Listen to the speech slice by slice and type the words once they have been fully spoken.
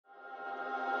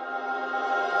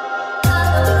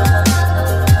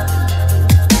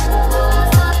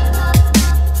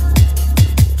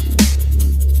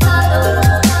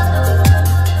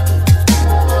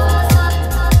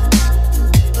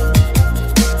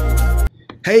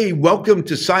Hey, welcome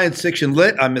to Science Fiction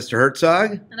Lit. I'm Mr.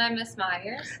 Herzog. And I'm Miss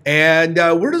Myers. And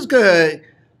we're just going to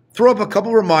throw up a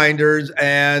couple reminders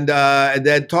and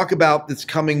then talk about this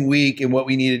coming week and what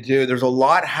we need to do. There's a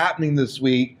lot happening this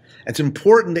week. It's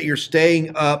important that you're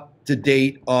staying up to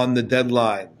date on the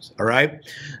deadlines, all right?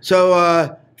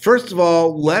 So first of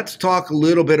all, let's talk a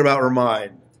little bit about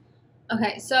Remind.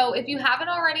 Okay, so if you haven't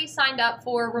already signed up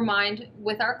for Remind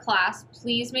with our class,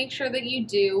 please make sure that you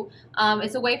do.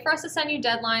 It's a way for us to send you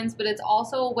deadlines, but it's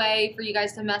also a way for you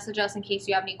guys to message us in case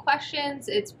you have any questions.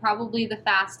 It's probably the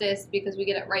fastest because we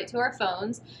get it right to our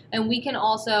phones, and we can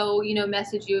also,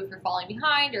 message you if you're falling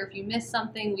behind or if you missed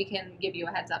something, we can give you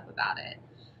a heads up about it.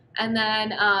 And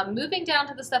then moving down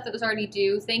to the stuff that was already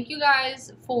due, thank you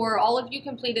guys for all of you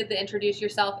completed the Introduce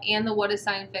Yourself and the What is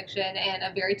Science Fiction in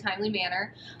a very timely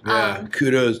manner. Yeah,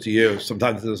 kudos to you.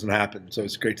 Sometimes it doesn't happen, so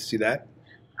it's great to see that.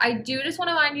 I do just want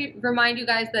to remind you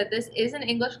guys that this is an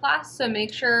English class, so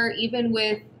make sure even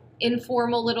with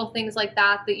informal little things like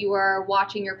that you are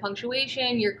watching your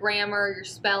punctuation, your grammar, your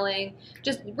spelling.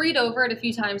 Just read over it a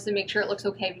few times to make sure it looks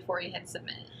okay before you hit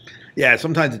submit. Yeah,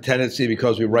 sometimes a tendency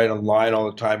because we write online all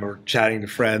the time or chatting to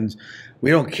friends,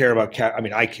 we don't care about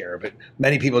I care, but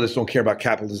many people just don't care about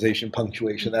capitalization,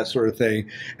 punctuation, that sort of thing,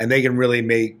 and they can really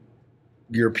make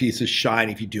your pieces shine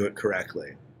if you do it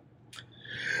correctly.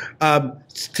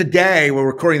 Today, we're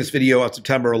recording this video on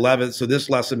September 11th, so this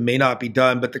lesson may not be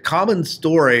done, but the common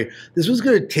story, this was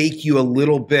going to take you a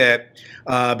little bit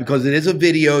because it is a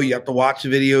video. You have to watch the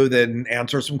video, then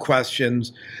answer some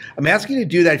questions. I'm asking you to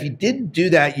do that. If you didn't do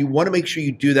that, you want to make sure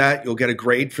you do that. You'll get a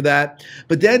grade for that.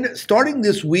 But then starting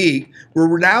this week,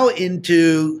 we're now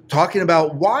into talking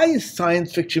about why is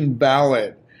science fiction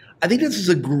valid? I think this is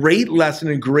a great lesson,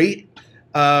 a great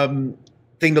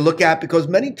thing to look at because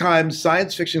many times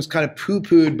science fiction is kind of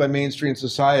poo-pooed by mainstream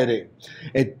society.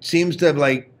 It seems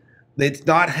to it's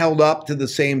not held up to the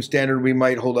same standard we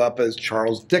might hold up as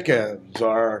Charles Dickens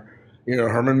or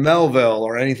Herman Melville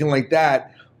or anything like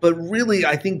that. But really,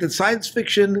 I think that science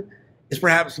fiction is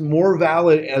perhaps more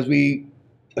valid as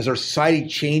our society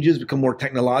changes, become more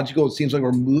technological. It seems like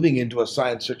we're moving into a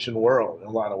science fiction world in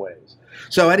a lot of ways.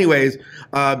 So anyways,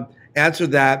 answer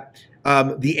that.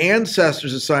 The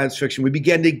ancestors of science fiction, we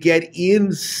begin to get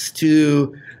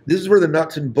into, this is where the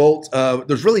nuts and bolts of,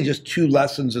 there's really just two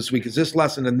lessons this week. It's this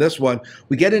lesson and this one.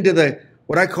 We get into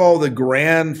what I call the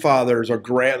grandfathers or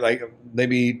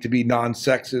maybe to be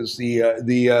non-sexist,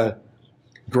 the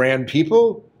grand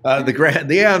people,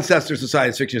 the ancestors of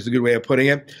science fiction is a good way of putting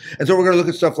it. And so we're going to look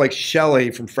at stuff like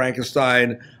Shelley from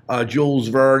Frankenstein, Jules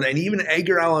Verne, and even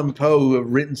Edgar Allan Poe, who have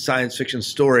written science fiction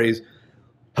stories.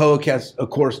 Poe is, of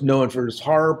course, known for his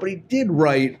horror, but he did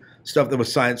write stuff that was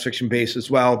science fiction based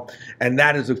as well, and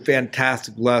that is a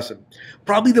fantastic lesson.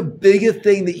 Probably the biggest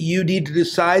thing that you need to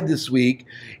decide this week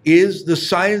is the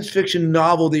science fiction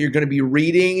novel that you're going to be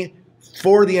reading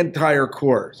for the entire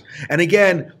course. And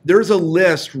again, there's a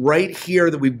list right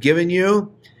here that we've given you,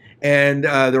 and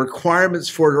the requirements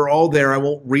for it are all there. I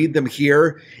won't read them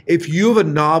here. If you have a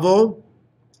novel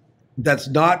that's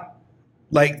not,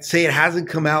 say it hasn't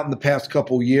come out in the past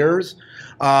couple years,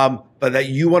 but that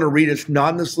you want to read, it's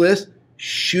not in this list,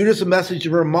 shoot us a message to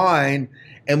Remind,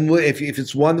 and if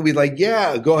it's one that we like,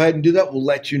 yeah, go ahead and do that, we'll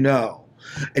let you know.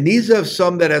 And these have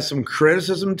some that has some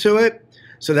criticism to it,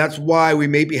 so that's why we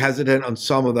may be hesitant on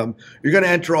some of them. You're going to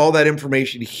enter all that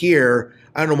information here.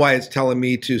 I don't know why it's telling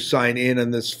me to sign in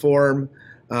on this form.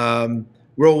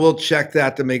 We'll check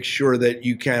that to make sure that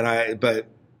you can, but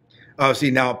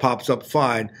see, now it pops up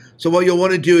fine. So what you'll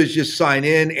want to do is just sign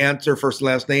in, answer first and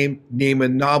last name, name a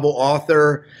novel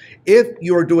author. If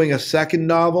you're doing a second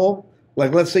novel,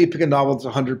 like let's say you pick a novel that's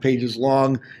 100 pages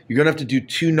long, you're going to have to do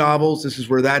 2 novels. This is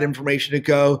where that information would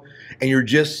go, and you're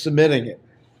just submitting it.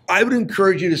 I would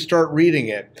encourage you to start reading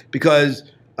it because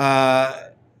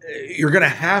you're going to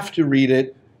have to read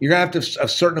it. You're going to have to have a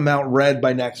certain amount read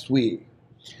by next week.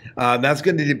 That's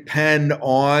going to depend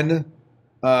on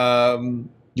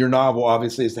your novel,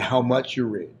 obviously, as to how much you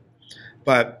read.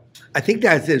 But I think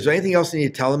that's it. Is there anything else you need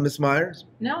to tell them, Ms. Myers?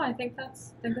 No, I think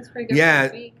that's pretty good for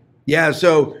this week. Yeah,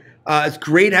 so it's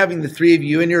great having the 3 of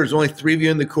you in here. There's only 3 of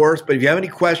you in the course, but if you have any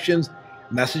questions,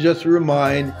 message us through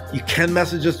Remind. You can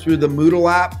message us through the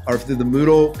Moodle app or through the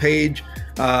Moodle page.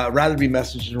 Rather be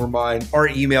messaged in Remind or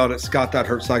emailed at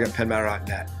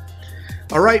scott.herzog@penmatter.net.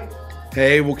 All right.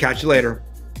 Hey, we'll catch you later.